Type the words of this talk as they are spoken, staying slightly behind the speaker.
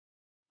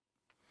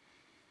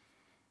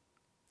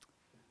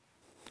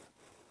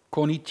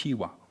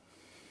Konnichiwa.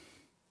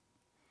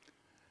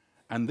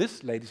 And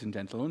this, ladies and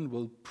gentlemen,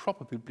 will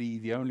probably be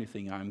the only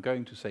thing I'm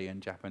going to say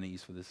in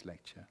Japanese for this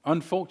lecture.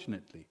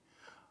 Unfortunately,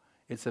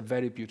 it's a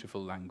very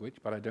beautiful language,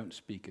 but I don't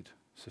speak it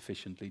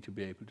sufficiently to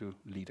be able to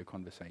lead a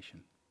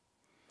conversation.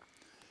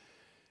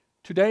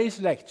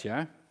 Today's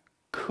lecture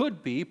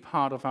could be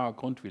part of our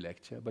Grundtvig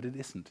lecture, but it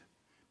isn't,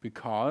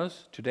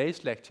 because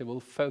today's lecture will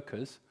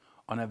focus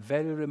on a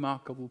very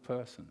remarkable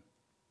person.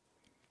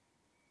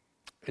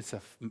 It's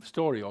a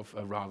story of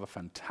a rather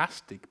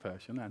fantastic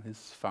person and his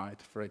fight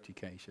for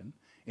education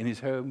in his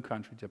home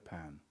country,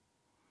 Japan.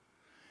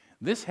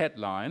 This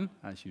headline,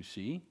 as you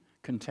see,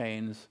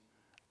 contains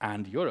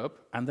 "and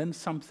Europe," and then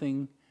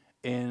something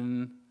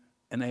in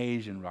an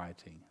Asian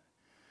writing.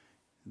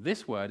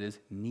 This word is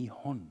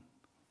Nihon,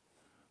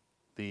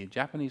 the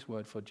Japanese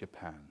word for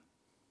Japan.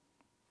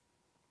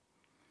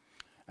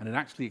 And it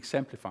actually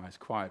exemplifies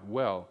quite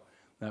well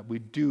that we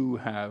do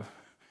have,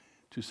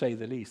 to say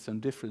the least, some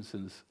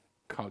differences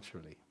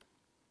culturally.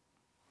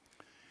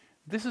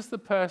 This is the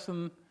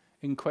person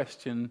in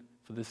question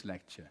for this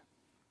lecture.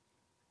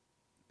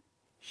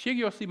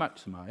 Shigeyoshi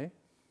Matsumae,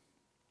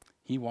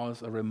 he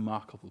was a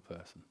remarkable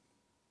person.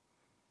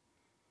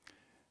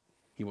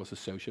 He was a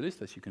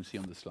socialist, as you can see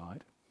on the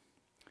slide.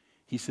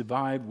 He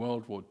survived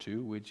World War II,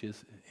 which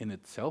is in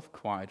itself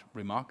quite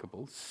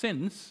remarkable,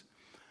 since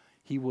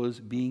he was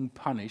being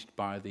punished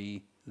by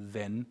the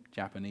then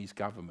Japanese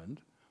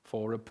government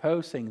for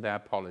opposing their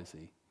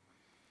policy.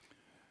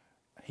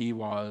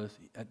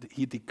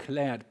 He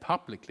declared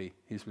publicly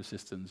his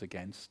resistance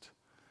against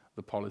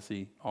the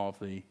policy of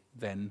the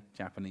then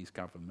Japanese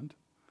government,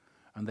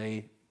 and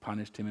they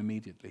punished him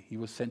immediately. He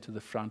was sent to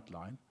the front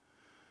line,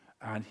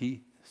 and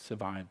he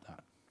survived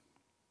that.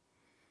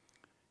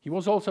 He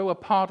was also a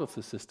part of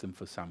the system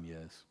for some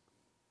years,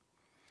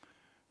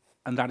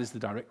 and that is the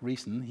direct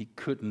reason he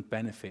couldn't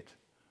benefit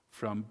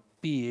from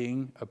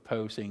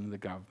opposing the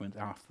government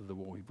after the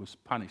war. He was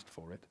punished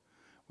for it,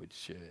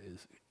 which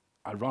is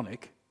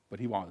ironic, but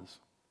he was.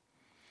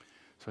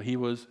 So he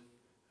was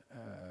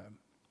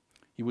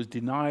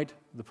denied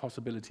the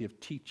possibility of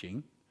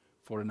teaching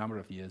for a number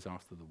of years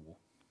after the war.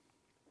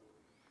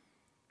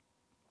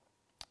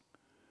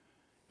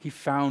 He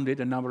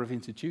founded a number of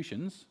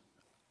institutions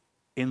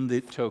in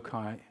the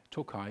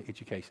Tokai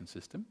education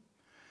system,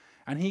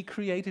 and he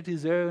created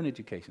his own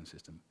education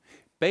system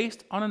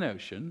based on a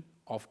notion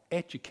of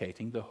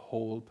educating the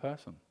whole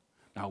person.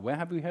 Now, where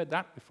have we heard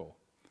that before?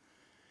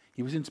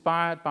 He was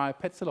inspired by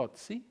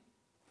Pestalozzi,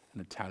 an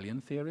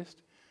Italian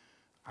theorist.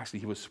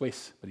 Actually, he was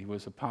Swiss, but he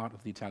was a part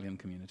of the Italian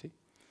community.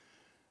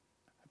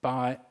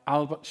 By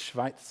Albert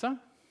Schweitzer,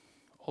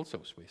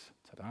 also Swiss.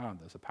 Ta-da,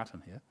 there's a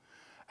pattern here.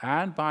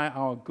 And by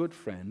our good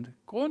friend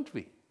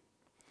Grundtvig.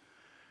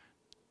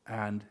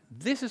 And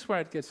this is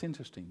where it gets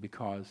interesting,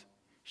 because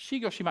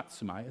Shigeyoshi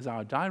Matsumae is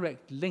our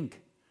direct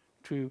link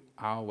to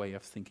our way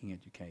of thinking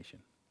education.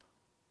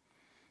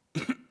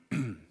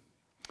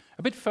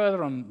 A bit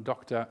further on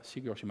Dr.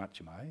 Shigeyoshi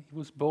Matsumae, he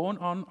was born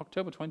on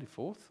October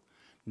 24th,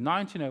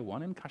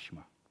 1901 in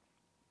Kashima.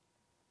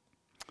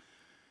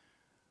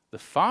 The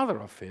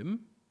father of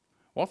him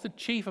was the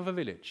chief of a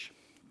village,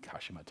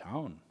 Kashima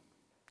town,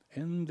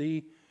 in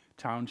the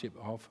township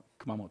of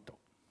Kumamoto.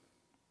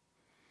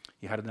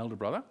 He had an elder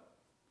brother,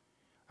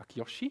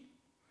 Akiyoshi.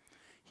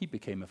 He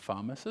became a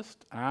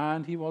pharmacist,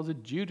 and he was a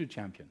judo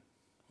champion.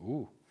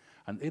 Ooh,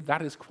 and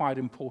that is quite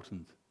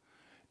important,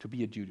 to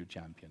be a judo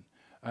champion.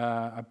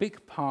 A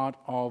big part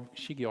of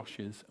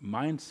Shigeyoshi's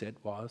mindset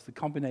was the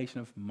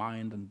combination of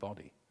mind and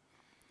body.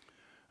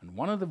 And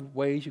one of the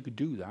ways you could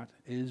do that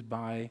is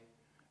by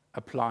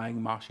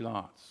applying martial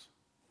arts.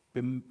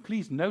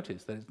 Please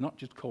notice that it's not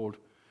just called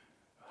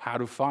how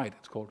to fight,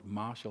 it's called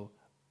martial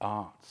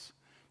arts.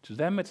 To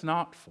them, it's an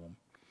art form,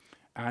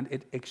 and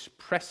it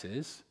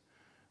expresses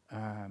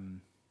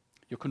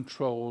your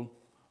control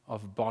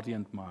of body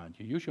and mind.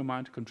 You use your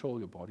mind to control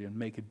your body and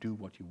make it do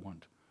what you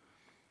want.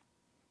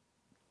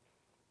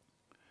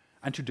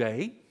 And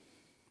today,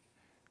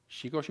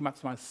 Shigeyoshi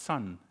Matsumae's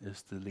son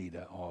is the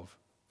leader of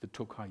the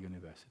Tokai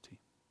University.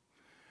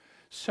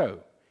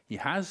 So, he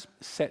has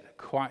set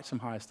quite some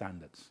high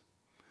standards.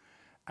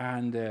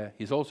 And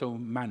he's also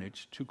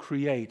managed to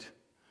create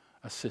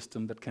a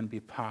system that can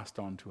be passed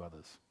on to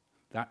others.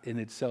 That in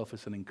itself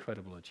is an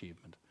incredible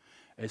achievement,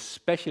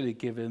 especially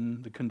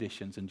given the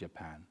conditions in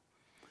Japan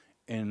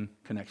in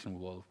connection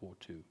with World War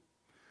II.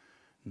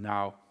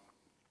 Now,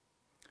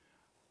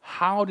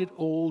 how did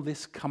all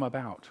this come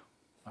about?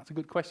 That's a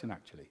good question,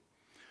 actually.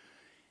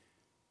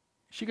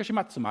 Shigeyoshi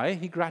Matsumae,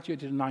 he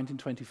graduated in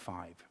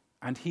 1925,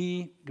 and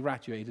he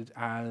graduated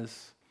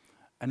as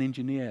an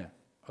engineer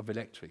of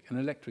electric, an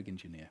electric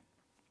engineer.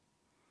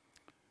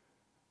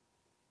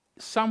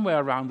 Somewhere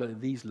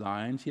around these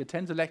lines, he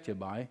attends a lecture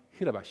by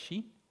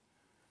Hirabayashi,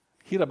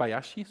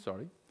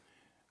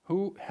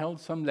 who held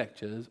some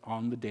lectures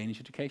on the Danish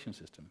education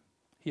system.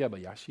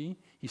 Hirabayashi,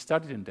 he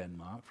studied in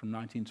Denmark from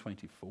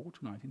 1924 to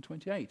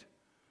 1928.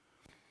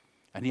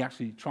 And he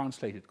actually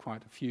translated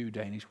quite a few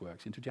Danish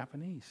works into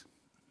Japanese.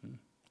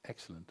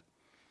 Excellent.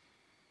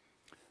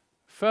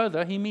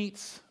 Further, he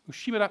meets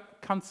Ushimura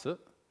Kanse,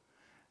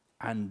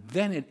 and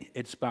then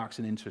it sparks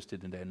an interest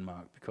in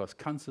Denmark, because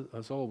Kanse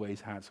has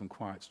always had some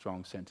quite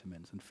strong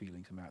sentiments and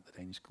feelings about the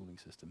Danish schooling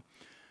system.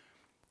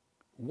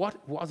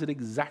 What was it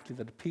exactly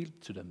that appealed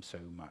to them so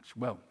much?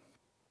 Well,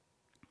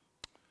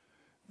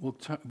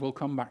 we'll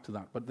come back to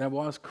that, but there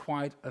was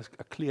quite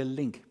a clear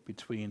link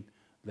between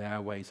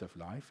their ways of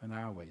life and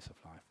our ways of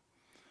life,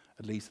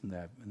 at least in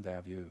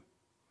their view.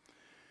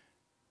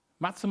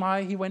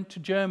 Matsumae, he went to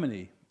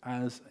Germany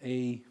as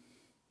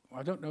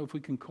I don't know if we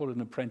can call it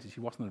an apprentice. He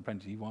wasn't an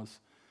apprentice. He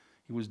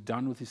was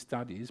done with his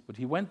studies, but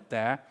he went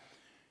there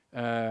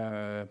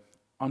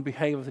on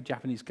behalf of the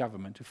Japanese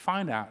government to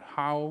find out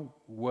how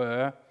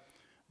were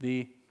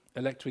the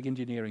electric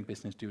engineering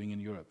business doing in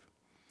Europe,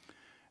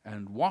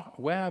 and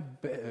where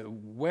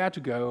to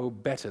go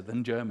better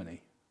than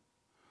Germany.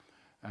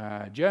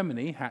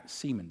 Germany had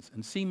Siemens,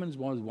 and Siemens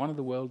was one of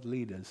the world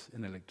leaders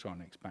in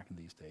electronics back in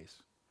these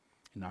days,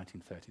 in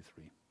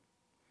 1933.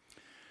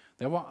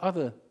 There were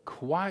other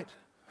quite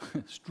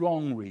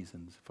strong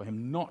reasons for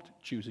him not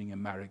choosing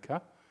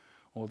America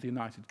or the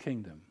United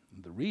Kingdom.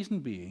 And the reason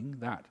being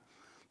that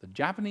the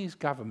Japanese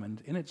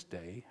government in its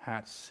day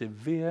had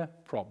severe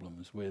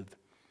problems with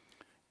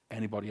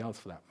anybody else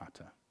for that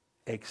matter,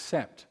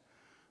 except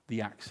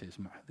the Axis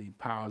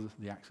powers,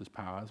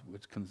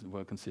 which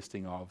were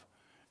consisting of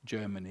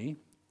Germany,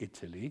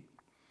 Italy,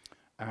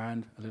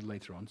 and a little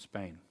later on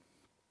Spain.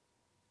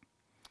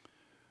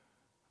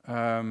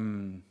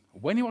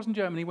 When he was in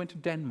Germany, he went to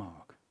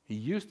Denmark. He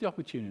used the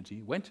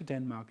opportunity, went to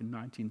Denmark in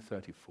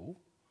 1934.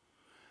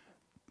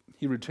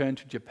 He returned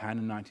to Japan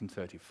in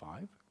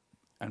 1935,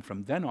 and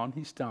from then on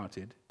he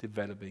started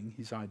developing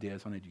his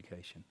ideas on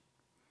education.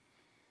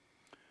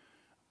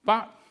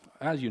 But,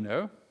 as you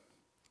know,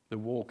 the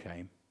war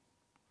came.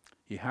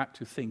 He had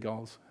to think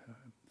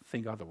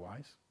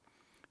otherwise.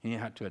 He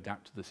had to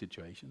adapt to the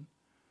situation.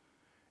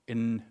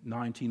 In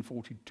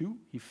 1942,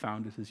 he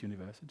founded his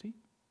university.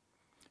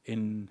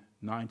 In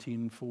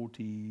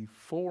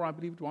 1944, I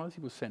believe it was,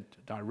 he was sent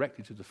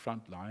directly to the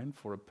front line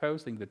for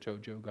opposing the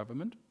Tojo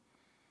government.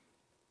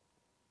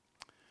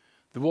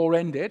 The war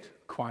ended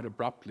quite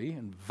abruptly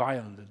and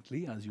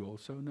violently, as you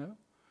also know.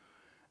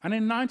 And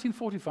in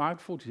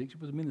 1945-46, he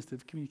was Minister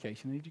of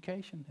Communication and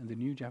Education in the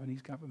new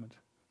Japanese government.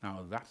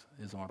 Now that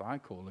is what I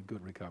call a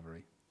good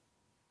recovery.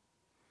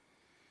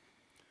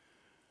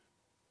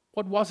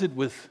 What was it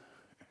with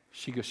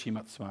Shigeyoshi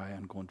Matsumae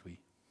and Grundtvig?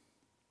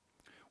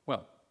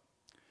 Well,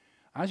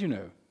 as you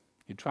know,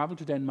 he traveled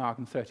to Denmark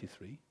in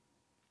 1933,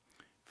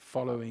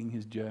 following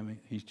his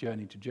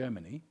journey to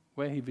Germany,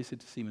 where he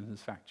visited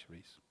Siemens'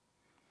 factories.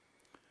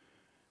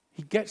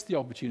 He gets the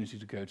opportunity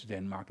to go to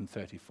Denmark in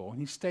 1934,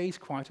 and he stays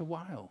quite a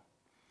while,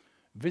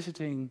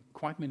 visiting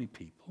quite many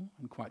people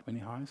and quite many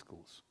high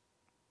schools.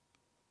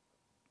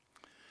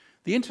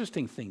 The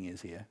interesting thing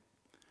is here,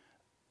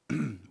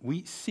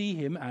 we see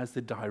him as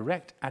the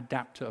direct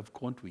adapter of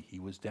Grundtvig. He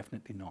was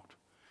definitely not.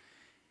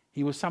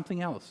 He was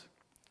something else.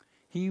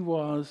 He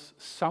was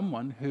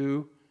someone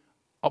who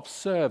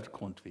observed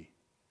Grundtvig,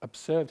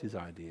 observed his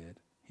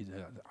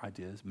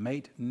ideas,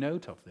 made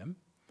note of them,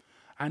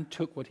 and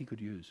took what he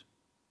could use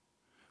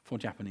for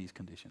Japanese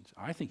conditions.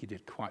 I think he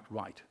did quite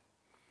right.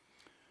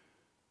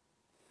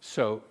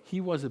 So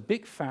he was a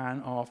big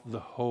fan of the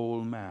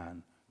whole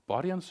man,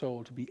 body and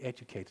soul to be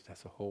educated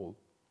as a whole.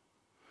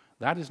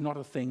 That is not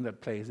a thing that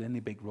plays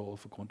any big role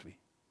for Grundtvig.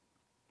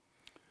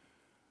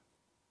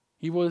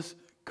 He was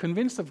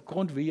convinced of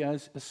Grundtvig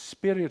as a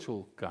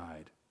spiritual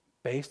guide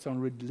based on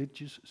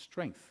religious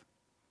strength.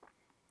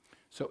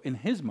 So in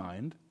his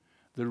mind,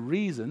 the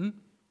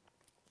reason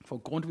for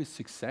Grundtvig's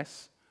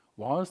success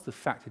was the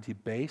fact that he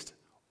based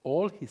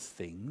all his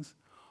things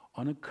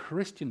on a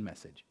Christian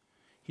message.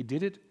 He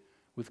did it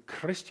with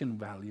Christian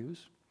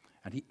values,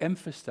 and he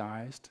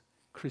emphasized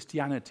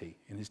Christianity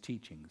in his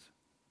teachings.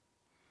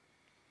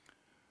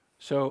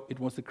 So it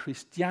was the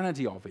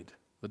Christianity of it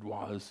that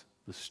was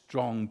the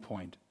strong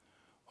point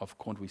of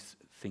Grundtvig's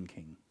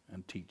thinking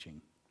and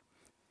teaching,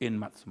 in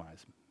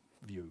Matsumae's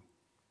view.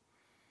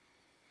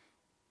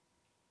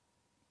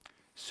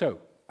 So,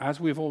 as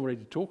we've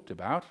already talked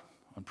about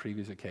on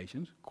previous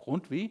occasions,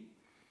 Grundtvig,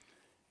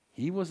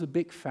 he was a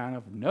big fan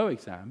of no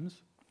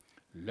exams,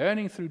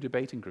 learning through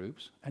debating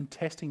groups, and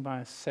testing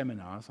via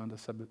seminars under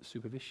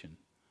supervision.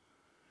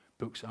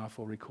 Books are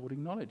for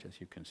recording knowledge,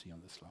 as you can see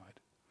on the slide.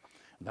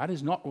 And that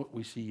is not what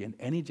we see in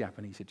any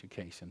Japanese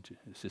education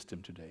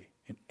system today,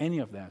 in any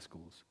of their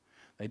schools.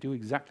 They do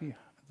exactly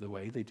the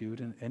way they do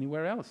it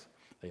anywhere else.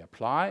 They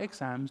apply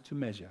exams to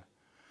measure,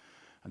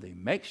 and they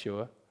make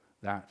sure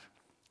that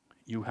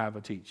you have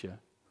a teacher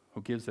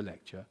who gives the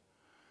lecture,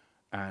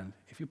 and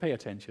if you pay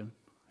attention,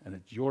 and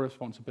it's your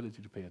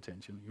responsibility to pay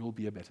attention, you'll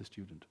be a better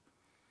student.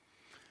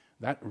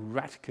 That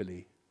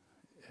radically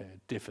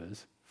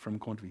differs from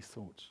Grundtvig's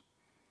thoughts.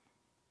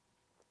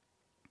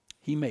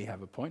 He may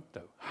have a point,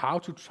 though. How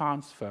to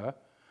transfer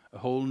a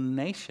whole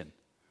nation,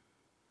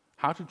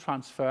 how to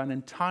transfer an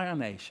entire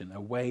nation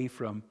away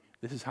from,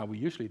 this is how we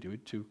usually do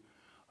it, to,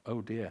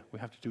 oh dear, we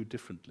have to do it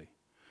differently.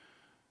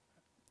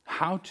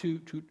 how to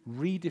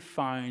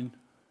redefine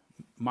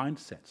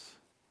mindsets.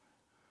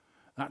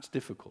 That's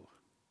difficult.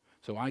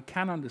 So I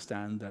can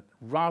understand that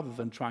rather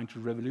than trying to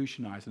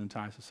revolutionize an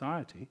entire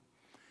society,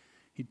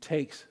 he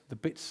takes the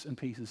bits and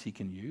pieces he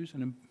can use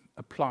and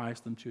applies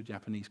them to a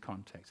Japanese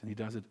context, and he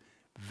does it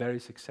very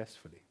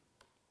successfully.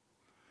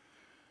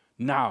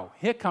 Now,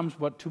 here comes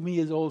what to me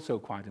is also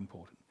quite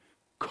important: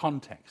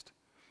 context.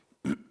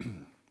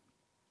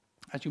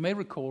 As you may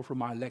recall from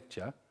my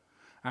lecture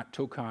at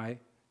Tokai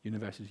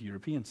University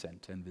European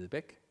Center in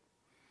Aalborg,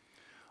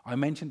 I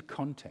mentioned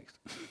context.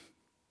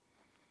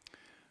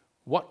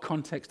 What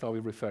context are we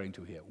referring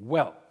to here?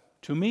 Well,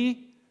 to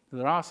me,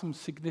 there are some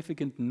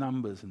significant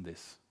numbers in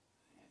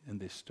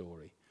this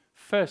story.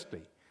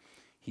 Firstly,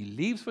 he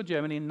leaves for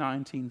Germany in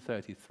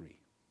 1933.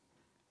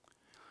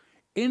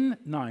 In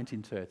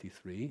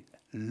 1933,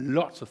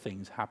 lots of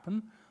things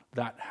happen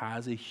that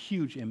has a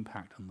huge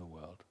impact on the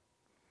world.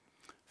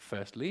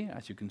 Firstly,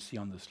 as you can see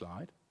on the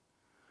slide,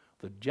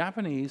 the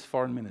Japanese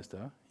Foreign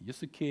Minister,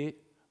 Shigeyoshi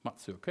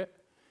Matsumae,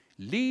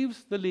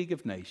 leaves the League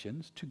of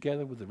Nations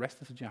together with the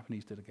rest of the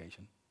Japanese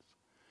delegations,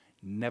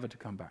 never to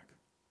come back.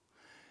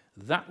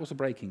 That was a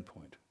breaking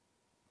point.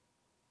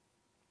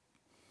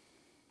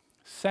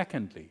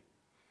 Secondly,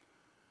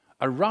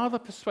 a rather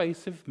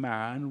persuasive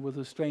man with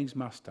a strange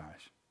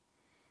mustache,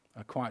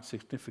 a quite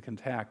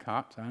significant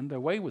haircut, and a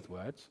way with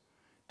words,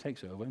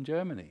 takes over in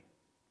Germany.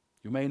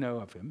 You may know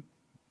of him.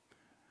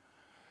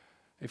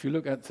 If you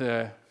look at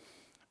the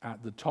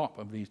top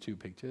of these two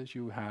pictures,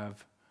 you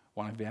have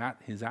one of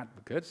his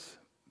advocates,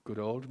 good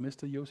old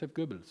Mr. Joseph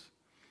Goebbels.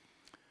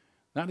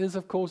 That is,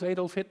 of course,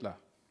 Adolf Hitler.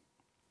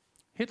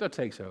 Hitler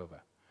takes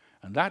over.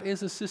 And that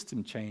is a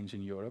system change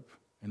in Europe,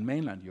 in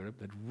mainland Europe,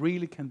 that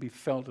really can be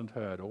felt and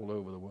heard all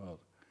over the world.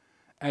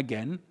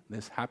 Again,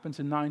 this happens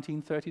in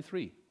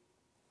 1933.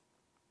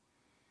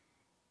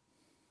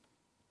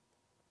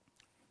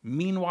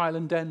 Meanwhile,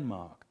 in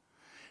Denmark.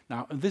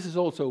 Now, and this is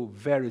also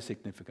very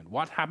significant.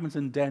 What happens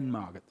in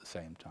Denmark at the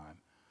same time?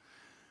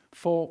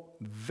 For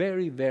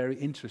very, very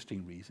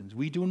interesting reasons,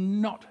 we do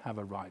not have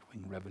a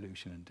right-wing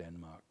revolution in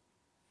Denmark.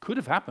 Could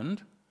have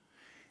happened.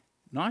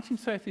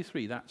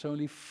 1933, that's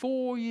only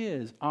 4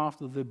 years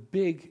after the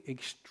big,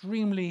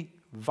 extremely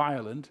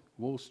violent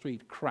Wall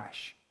Street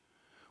crash,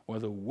 where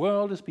the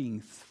world is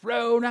being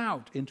thrown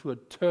out into a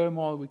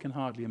turmoil we can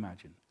hardly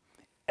imagine.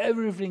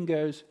 Everything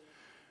goes,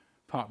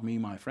 pardon me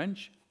my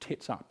French,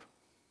 tits up.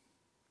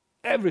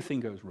 Everything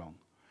goes wrong.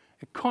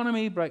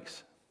 Economy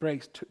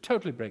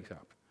totally breaks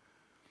up.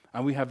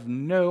 And we have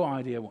no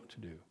idea what to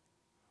do.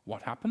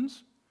 What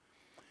happens?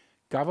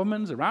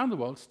 Governments around the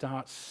world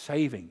start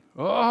saving.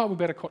 Oh, we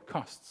better cut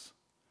costs.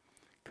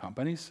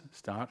 Companies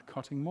start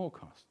cutting more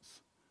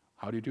costs.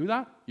 How do you do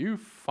that? You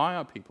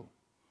fire people.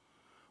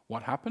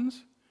 What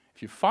happens?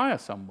 If you fire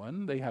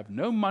someone, they have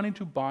no money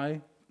to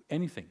buy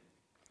anything.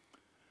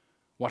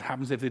 What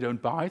happens if they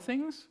don't buy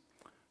things?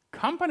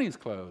 Companies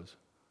close.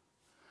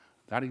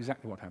 That's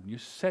exactly what happened. You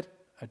set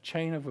a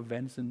chain of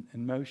events in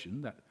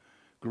motion that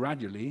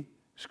gradually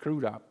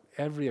screwed up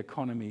every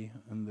economy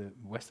in the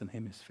Western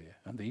Hemisphere,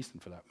 and the Eastern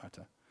for that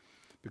matter,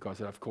 because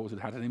of course it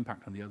had an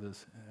impact on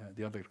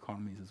the other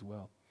economies as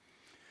well.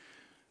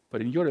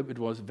 But in Europe it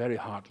was very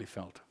hardly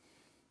felt.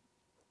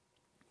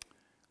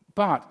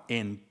 But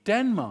in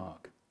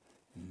Denmark,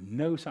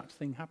 no such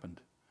thing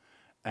happened.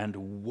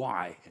 And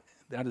why?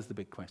 That is the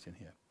big question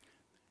here.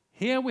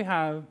 Here we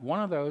have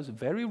one of those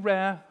very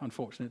rare,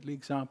 unfortunately,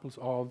 examples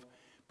of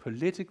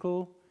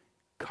political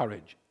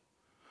courage.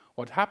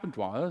 What happened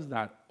was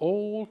that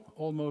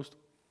almost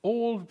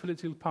all the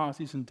political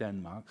parties in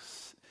Denmark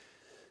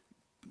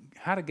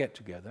had a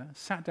get-together,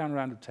 sat down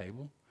around a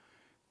table,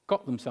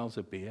 got themselves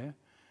a beer,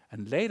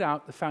 and laid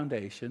out the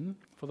foundation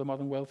for the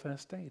modern welfare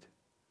state.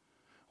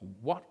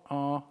 What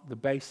are the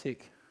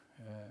basics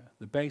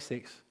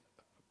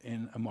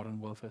in a modern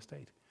welfare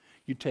state?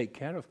 You take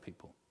care of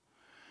people.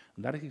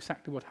 And that is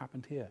exactly what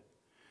happened here.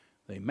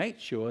 They made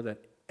sure that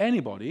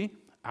anybody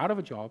out of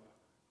a job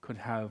could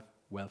have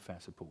welfare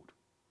support.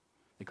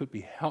 They could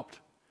be helped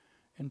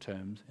in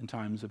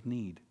times of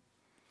need.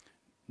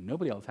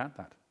 Nobody else had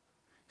that.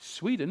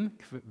 Sweden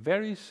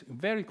very,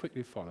 very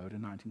quickly followed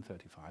in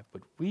 1935,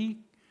 but we,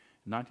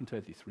 in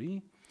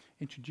 1933,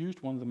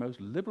 introduced one of the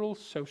most liberal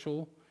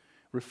social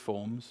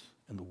reforms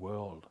in the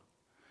world.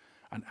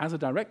 And as a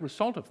direct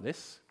result of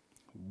this,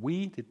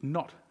 we did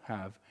not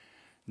have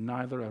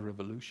neither a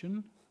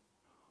revolution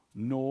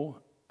nor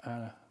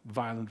a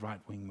violent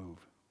right-wing move,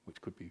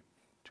 which could be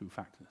two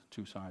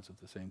sides of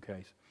the same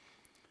case.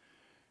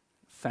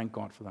 Thank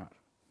God for that.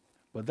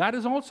 But that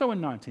is also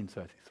in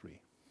 1933.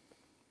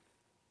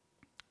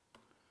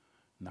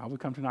 Now we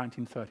come to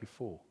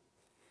 1934.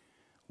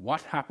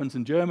 What happens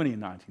in Germany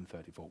in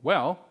 1934?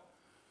 Well,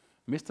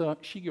 Mr.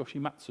 Shigeyoshi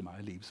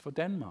Matsumae leaves for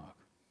Denmark.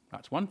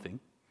 That's one thing.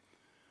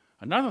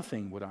 Another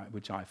thing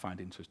which I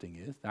find interesting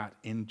is that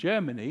in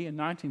Germany in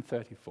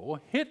 1934,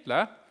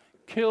 Hitler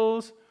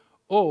kills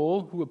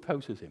all who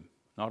opposes him.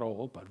 Not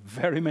all, but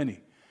very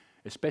many,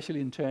 especially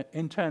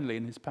internally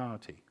in his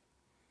party.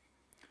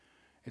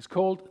 It's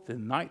called the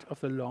Night of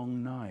the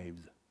Long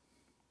Knives.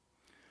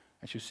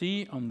 As you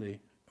see on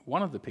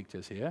one of the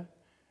pictures here,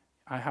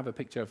 I have a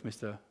picture of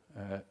Mr.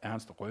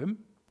 Ernst Röhm.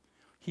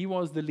 He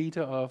was the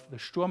leader of the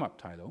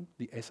Sturmabteilung,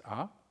 the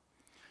SA,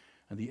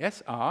 and the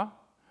SA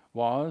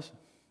was,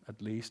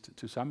 at least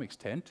to some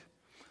extent,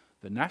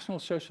 the National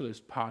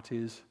Socialist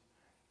Party's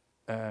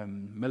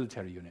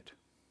military unit.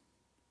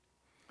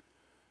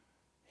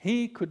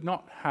 He could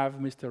not have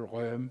Mr.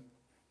 Röhm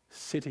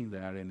sitting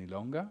there any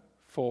longer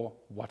for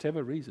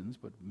whatever reasons,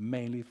 but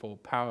mainly for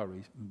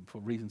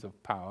reasons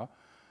of power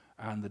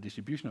and the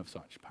distribution of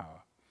such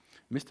power.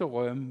 Mr.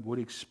 Röhm would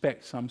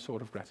expect some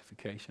sort of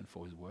gratification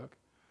for his work,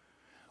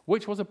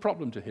 which was a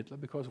problem to Hitler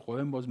because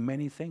Röhm was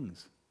many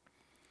things.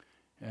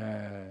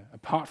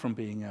 Apart from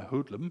being a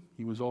hoodlum,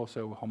 he was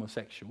also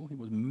homosexual. He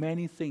was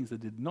many things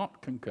that did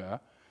not concur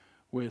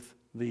with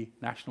the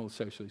National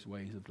Socialist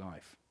ways of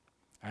life.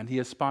 And he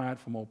aspired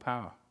for more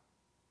power.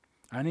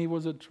 And he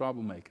was a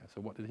troublemaker.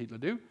 So what did Hitler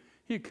do?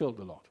 He killed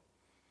a lot.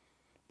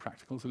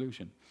 Practical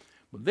solution.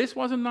 But this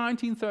was in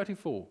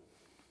 1934.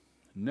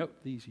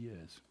 Note these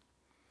years.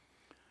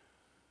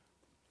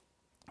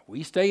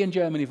 We stay in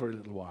Germany for a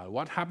little while.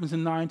 What happens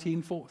in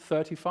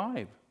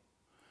 1935?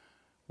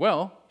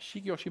 Well,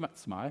 Shigeyoshi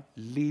Matsumae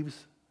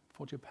leaves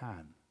for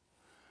Japan.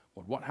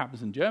 But what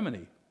happens in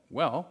Germany?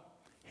 Well,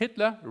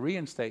 Hitler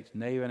reinstates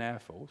Navy and Air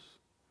Force.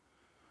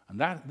 And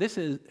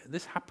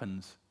this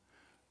happens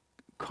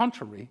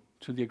contrary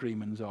to the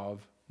agreements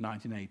of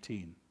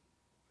 1918.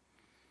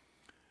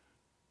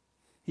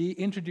 He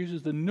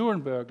introduces the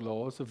Nuremberg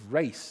laws of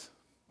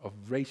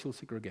racial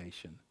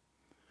segregation.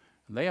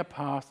 And they are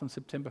passed on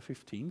September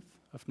 15th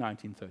of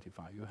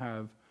 1935. You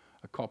have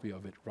a copy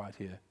of it right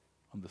here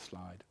on the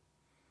slide.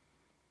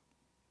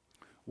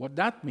 What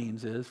that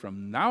means is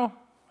from now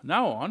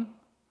on,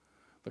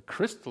 the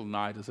Crystal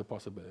Night is a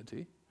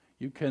possibility.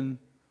 You can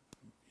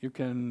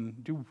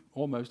do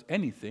almost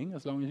anything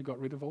as long as you got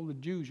rid of all the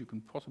Jews you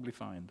can possibly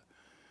find.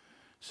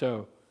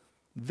 So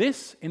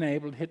this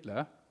enabled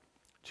Hitler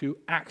to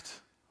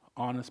act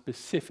on a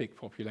specific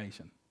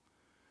population,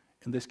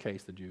 in this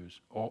case the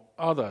Jews, or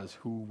others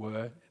who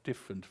were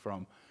different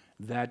from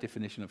their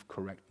definition of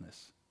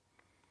correctness.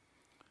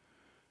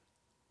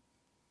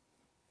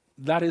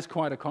 That is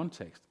quite a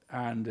context.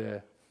 And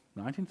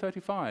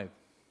 1935.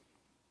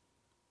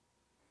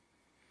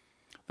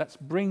 That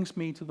brings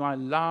me to my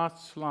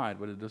last slide,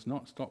 but it does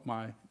not stop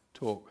my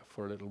talk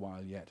for a little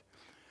while yet.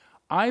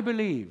 I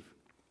believe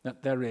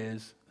that there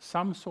is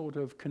some sort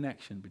of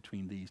connection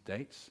between these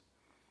dates,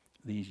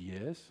 these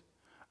years,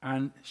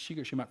 and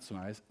Shigeyoshi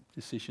Matsumae's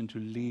decision to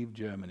leave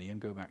Germany and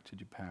go back to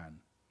Japan.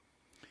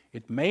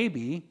 It may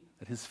be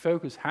that his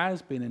focus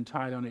has been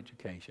entirely on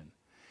education.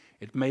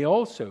 It may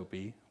also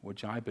be,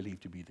 which I believe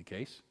to be the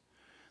case,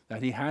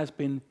 that he has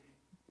been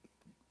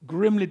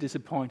grimly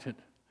disappointed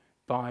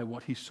by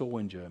what he saw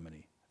in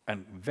Germany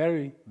and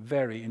very,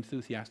 very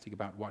enthusiastic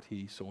about what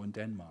he saw in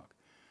Denmark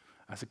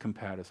as a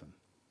comparison.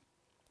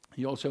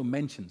 He also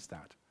mentions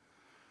that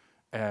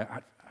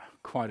at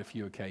quite a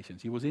few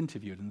occasions. He was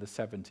interviewed in the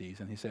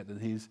 70s and he said that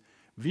his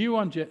view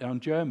on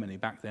Germany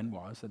back then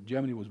was that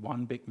Germany was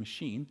one big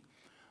machine.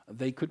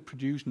 They could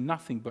produce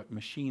nothing but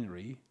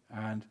machinery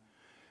and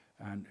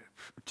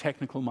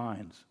technical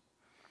minds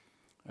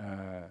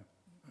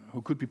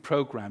who could be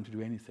programmed to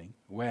do anything.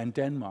 Where in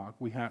Denmark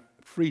we had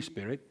free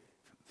spirit,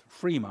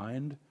 free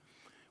mind.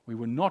 We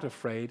were not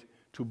afraid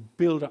to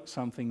build up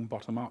something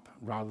bottom up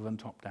rather than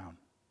top down.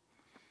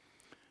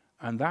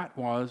 And that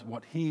was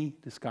what he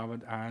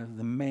discovered as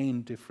the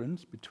main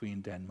difference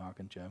between Denmark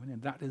and Germany,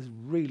 and that is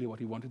really what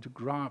he wanted to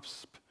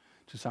grasp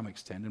to some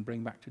extent and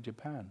bring back to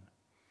Japan.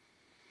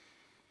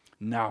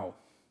 Now,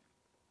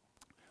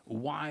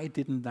 why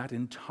didn't that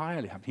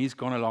entirely happen? He's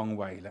gone a long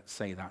way, let's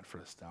say that for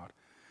a start.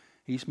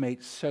 He's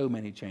made so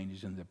many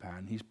changes in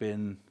Japan. He's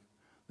been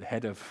the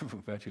head of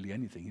virtually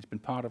anything. He's been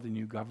part of the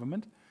new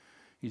government.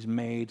 He's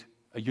made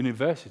a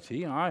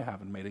university. I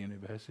haven't made a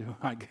university.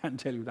 I can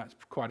tell you that's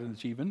quite an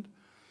achievement.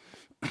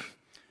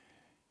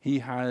 He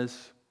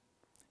has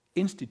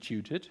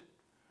instituted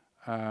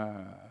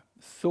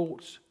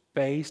thoughts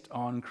based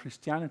on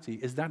Christianity.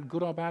 Is that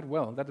good or bad?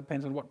 Well, that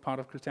depends on what part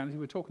of Christianity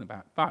we're talking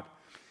about. But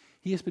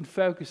he has been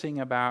focusing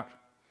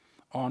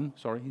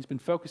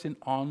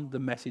on the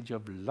message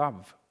of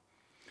love.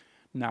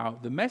 Now,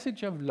 the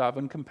message of love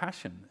and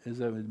compassion is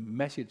a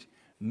message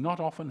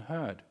not often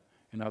heard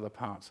in other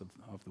parts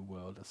of the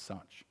world as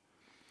such.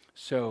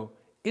 So,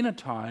 in a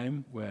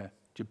time where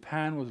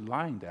Japan was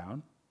lying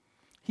down,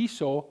 he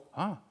saw,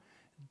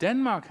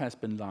 Denmark has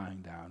been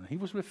lying down. He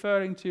was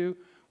referring to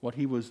what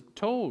he was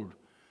told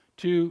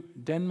to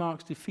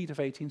Denmark's defeat of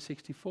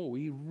 1864.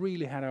 We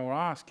really had our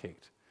ass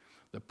kicked.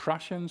 The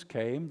Prussians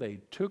came,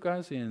 they took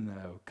us in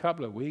a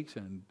couple of weeks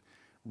and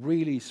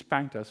really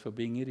spanked us for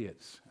being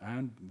idiots,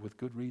 and with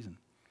good reason.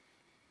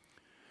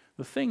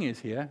 The thing is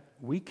here,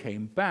 we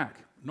came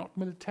back, not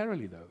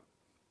militarily though.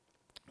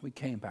 We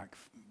came back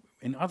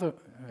in other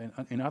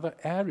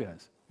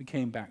areas. We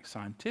came back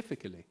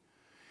scientifically.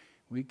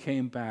 We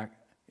came back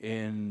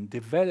in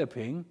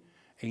developing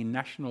a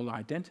national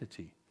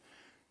identity.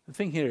 the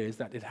thing here is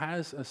that it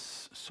has a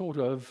sort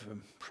of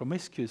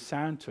promiscuous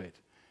sound to it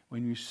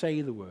when you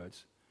say the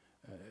words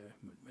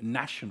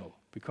national,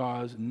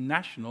 because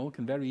national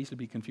can very easily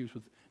be confused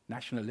with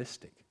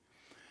nationalistic.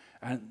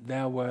 And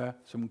there were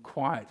some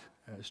quite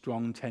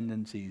strong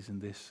tendencies in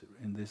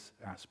this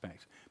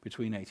aspect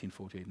between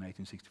 1848 and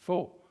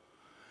 1864.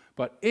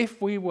 But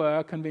if we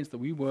were convinced that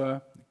we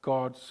were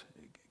God's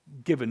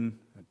given,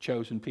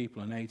 chosen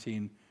people in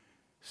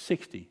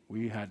 1860,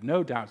 we had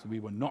no doubts that we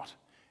were not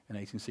in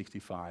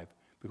 1865,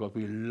 because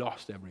we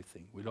lost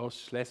everything. We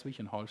lost Schleswig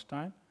and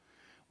Holstein.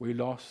 We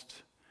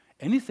lost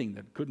anything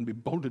that couldn't be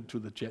bolted to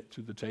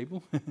the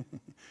table.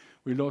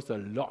 We lost a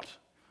lot.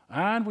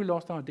 And we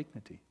lost our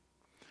dignity.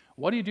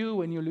 What do you do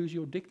when you lose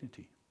your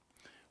dignity?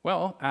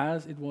 Well,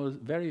 as it was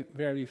very,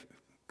 very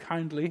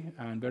kindly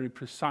and very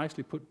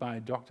precisely put by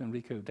Dr.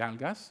 Enrico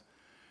Dalgas,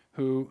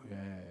 who,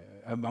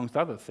 amongst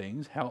other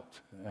things,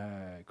 helped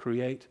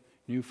create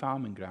new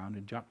farming ground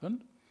in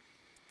Jutland.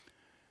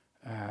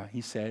 He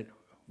said,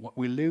 what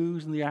we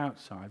lose on the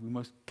outside, we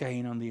must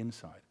gain on the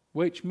inside,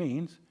 which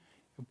means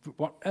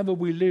whatever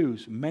we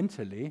lose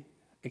mentally,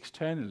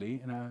 externally,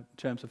 in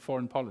terms of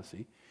foreign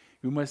policy,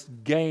 we must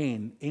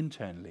gain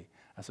internally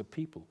as a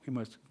people. We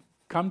must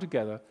come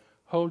together,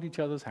 hold each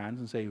other's hands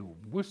and say,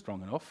 we're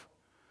strong enough.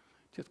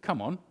 Just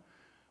come on.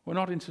 We're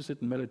not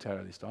interested in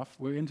military stuff.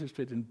 We're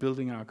interested in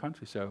building our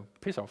country, so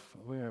piss off.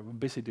 We're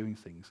busy doing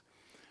things.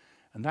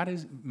 And that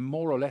is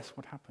more or less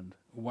what happened.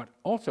 What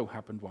also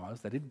happened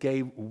was that it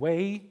gave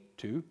way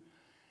to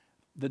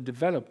the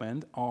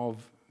development of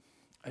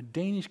a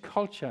Danish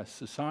culture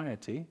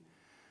society,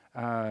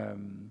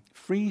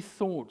 free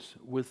thoughts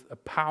with a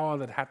power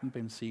that hadn't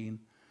been seen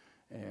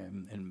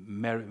in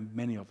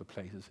many other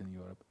places in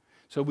Europe.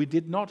 So we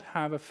did not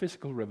have a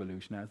physical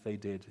revolution as they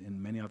did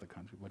in many other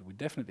countries, but we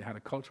definitely had a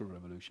cultural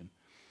revolution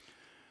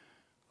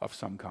of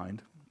some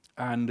kind.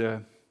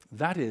 And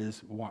that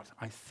is what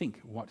I think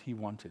what he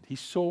wanted. He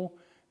saw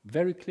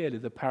very clearly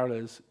the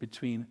parallels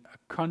between a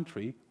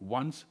country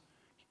once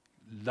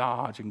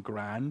large and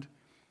grand,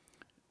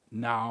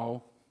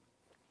 now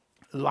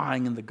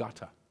lying in the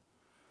gutter,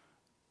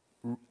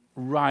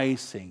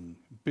 rising,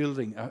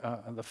 building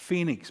the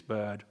phoenix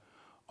bird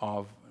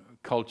of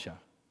culture,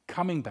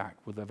 coming back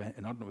with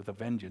not with a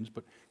vengeance,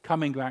 but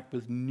coming back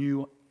with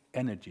new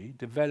energy,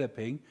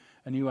 developing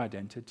a new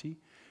identity,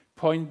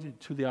 pointing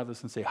to the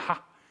others and say,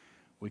 ha,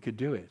 we could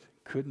do it,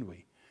 couldn't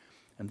we?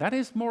 And that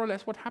is more or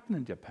less what happened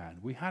in Japan.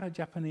 We had a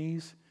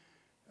Japanese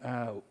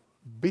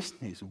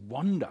business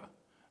wonder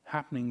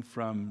happening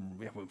from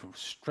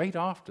straight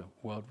after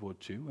World War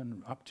II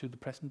and up to the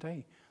present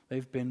day.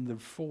 They've been the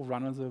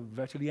forerunners of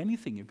virtually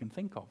anything you can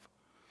think of.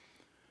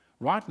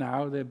 Right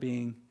now, they're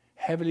being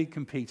heavily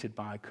competed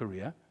by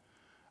Korea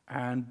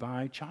and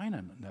by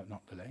China,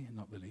 not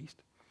the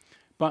least.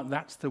 But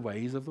that's the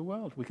ways of the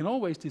world. We can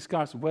always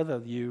discuss whether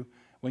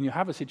when you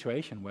have a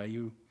situation where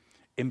you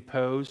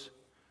impose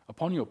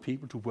upon your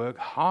people to work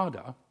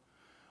harder,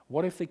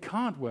 what if they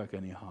can't work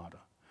any harder?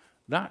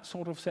 That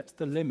sort of sets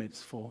the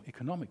limits for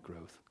economic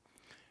growth.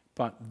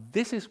 But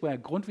this is where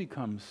Grundtvig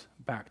comes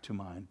back to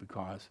mind,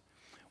 because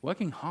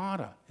working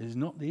harder is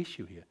not the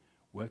issue here.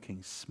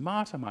 Working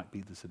smarter might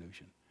be the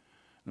solution.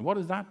 And what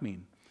does that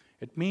mean?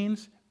 It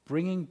means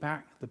bringing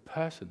back the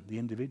person, the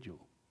individual.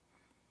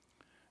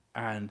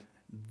 And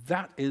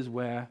that is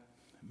where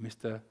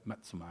Mr.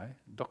 Matsumae,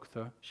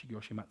 Dr.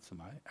 Shigeyoshi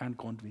Matsumae, and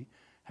Grundtvig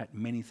had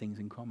many things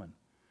in common.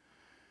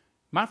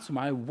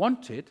 Matsumae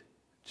wanted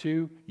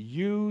to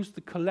use the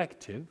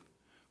collective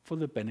for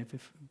the benefit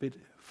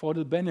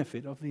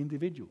of the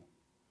individual,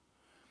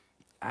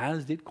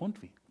 as did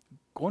Grundtvig.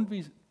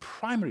 Grundtvig's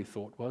primary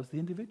thought was the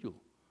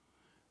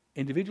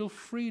individual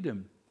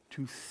freedom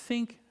to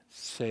think,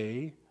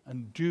 say,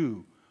 and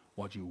do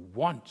what you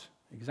want,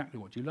 exactly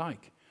what you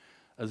like,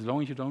 as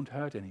long as you don't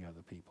hurt any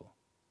other people.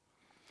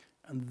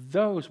 And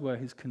those were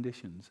his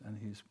conditions and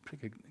his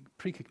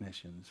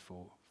precognitions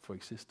for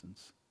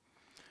existence.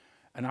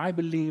 And I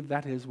believe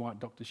that is what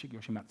Dr.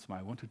 Shigeyoshi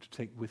Matsumae wanted to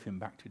take with him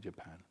back to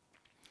Japan.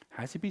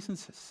 Has he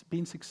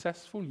been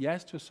successful?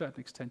 Yes, to a certain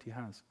extent he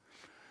has.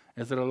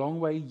 Is there a long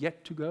way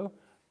yet to go?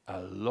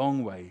 A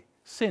long way,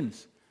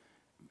 since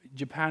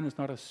Japan is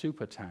not a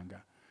super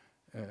tanker.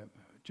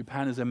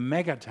 Japan is a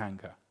mega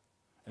tanker.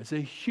 It's a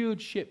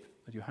huge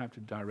ship that you have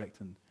to direct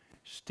and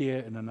steer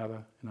in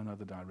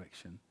another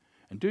direction.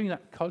 And doing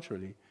that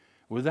culturally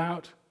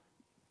without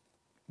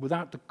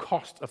the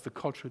cost of the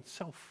culture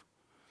itself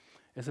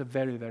is a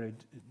very, very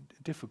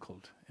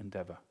difficult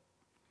endeavor.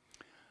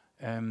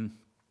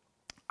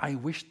 I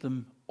wish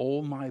them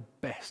all my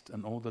best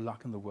and all the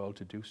luck in the world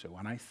to do so,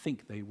 and I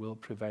think they will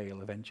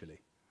prevail eventually.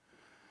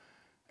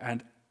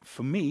 And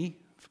for me,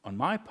 on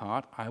my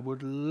part, I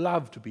would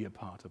love to be a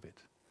part of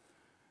it.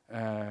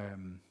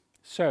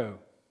 So,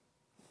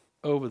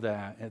 over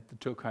there at the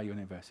Tokai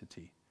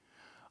University,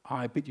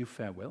 I bid you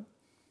farewell,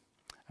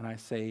 and I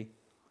say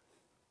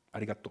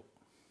arigato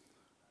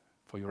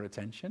for your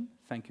attention.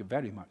 Thank you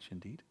very much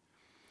indeed.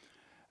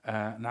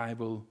 And I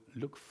will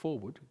look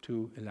forward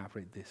to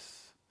elaborate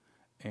this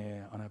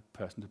on a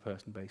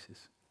person-to-person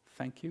basis. Thank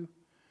thank you.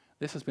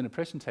 This has been a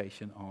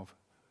presentation of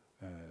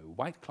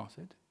White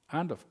Closet,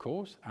 and of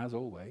course, as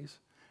always,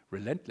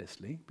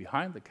 relentlessly,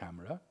 behind the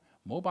camera,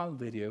 mobile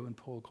video and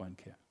Paul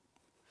Goinke.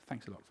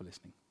 Thanks a lot for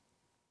listening.